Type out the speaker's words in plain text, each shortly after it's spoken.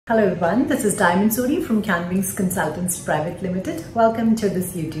Hello everyone, this is Sodhi from CAAN Wings Consultants Private Limited. Welcome to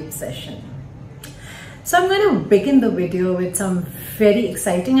this YouTube session. So I'm going to begin the video with some very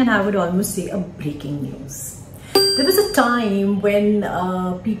exciting and I would almost say a breaking news. There was a time when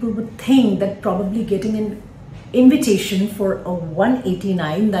people would think that probably getting an invitation for a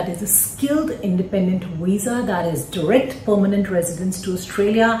 189, that is a skilled independent visa, that is direct permanent residence to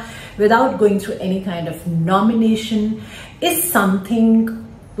Australia without going through any kind of nomination, is something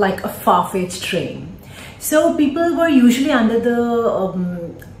like a far-fetched dream. So people were usually under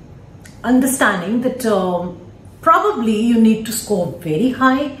the understanding that probably you need to score very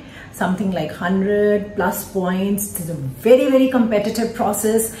high, something like 100 plus points. It's a very competitive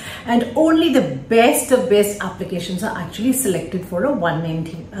process, and only the best of best applications are actually selected for a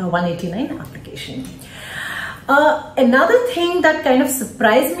 189 application. Another thing that kind of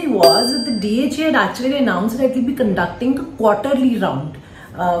surprised me was that the DHA had actually announced that it will be conducting a quarterly round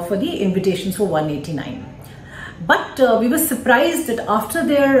for the invitations for 189. But we were surprised that after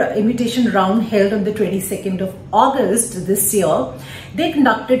their invitation round held on the 22nd of August this year, they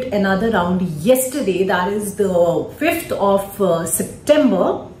conducted another round yesterday, that is the 5th of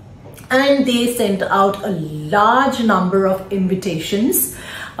September, and they sent out a large number of invitations,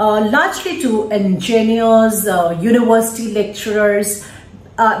 largely to engineers, university lecturers,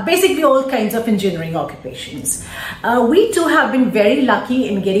 basically all kinds of engineering occupations. We too have been very lucky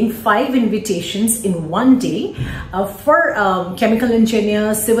in getting 5 invitations in one day for chemical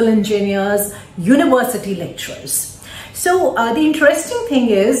engineers, civil engineers, university lecturers. So the interesting thing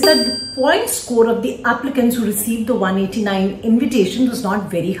is that the point score of the applicants who received the 189 invitation was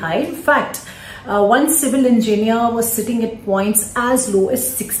not very high. In fact, one civil engineer was sitting at points as low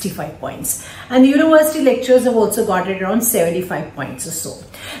as 65 points, and the university lecturers have also got it around 75 points or so.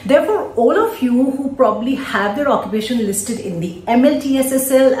 Therefore, all of you who probably have their occupation listed in the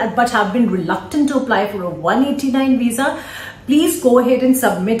MLTSSL but have been reluctant to apply for a 189 visa, please go ahead and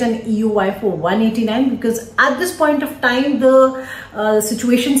submit an EUI for 189, because at this point of time the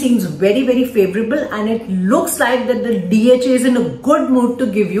situation seems very favorable, and it looks like that the DHA is in a good mood to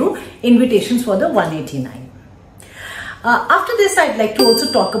give you invitations for the 189. After this, I'd like to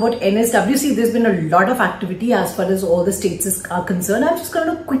also talk about NSW. See, there's been a lot of activity as far as all the states are concerned. I'm just going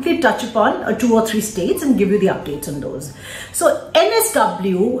to quickly touch upon 2 or 3 states and give you the updates on those. So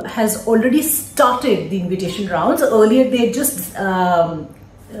NSW has already started the invitation rounds. Earlier, they just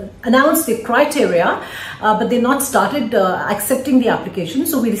announced the criteria, but they not started accepting the application.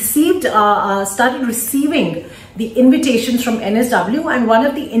 So we received, started receiving the invitations from NSW, and one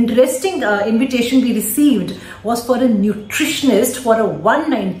of the interesting invitation we received was for a nutritionist for a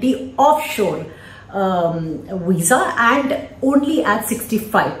 190 offshore visa, and only at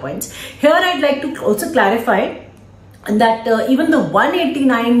 65 points. Here I'd like to also clarify that even the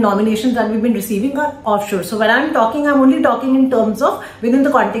 189 nominations that we've been receiving are offshore. So when I'm only talking in terms of within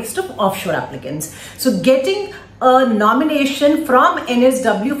the context of offshore applicants. So getting a nomination from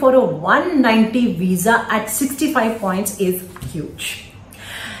NSW for a 190 visa at 65 points is huge.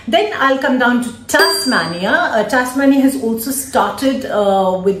 Then I'll come down to Tasmania. Tasmania has also started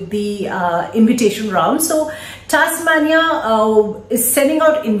with the invitation round. So Tasmania is sending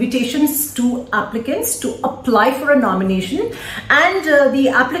out invitations to applicants to apply for a nomination, and the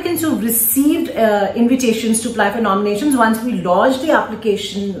applicants who received invitations to apply for nominations, once we lodge the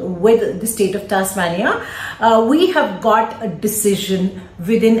application with the state of Tasmania, we have got a decision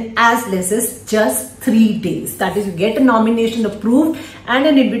within as less as just 3 days. That is, you get a nomination approved and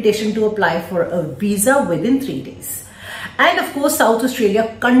an invitation to apply for a visa within 3 days. And of course, South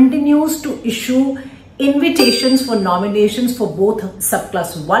Australia continues to issue invitations for nominations for both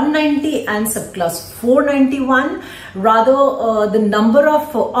subclass 190 and subclass 491. Rather, the number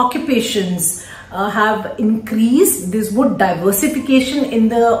of occupations have increased. There's more diversification in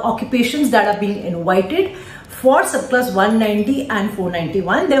the occupations that are being invited for subclass 190 and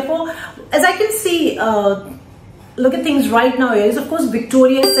 491. Therefore, as I can see, look at things right now is, of course,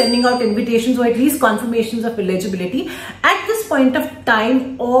 Victoria is sending out invitations or at least confirmations of eligibility. At this point of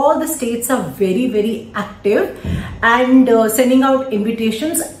time, all the states are very active and sending out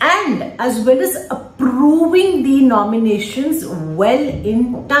invitations, and as well as approving the nominations well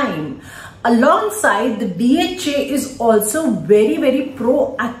in time. Alongside, the DHA is also very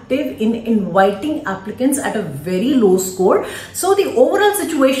proactive in inviting applicants at a very low score. So the overall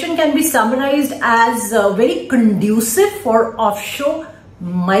situation can be summarized as very conducive for offshore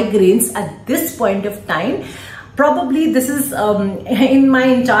migrants at this point of time. Probably this is in my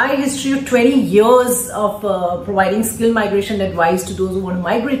entire history of 20 years of providing skill migration advice to those who want to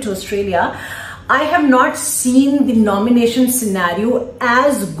migrate to Australia. I have not seen the nomination scenario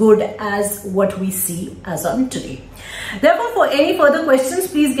as good as what we see as on today. Therefore, for any further questions,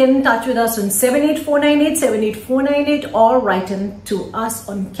 please get in touch with us on 78498 or write in to us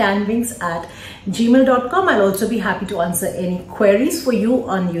on CaanWings@gmail.com. I'll also be happy to answer any queries for you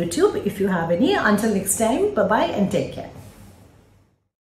on YouTube if you have any. Until next time, bye-bye and take care.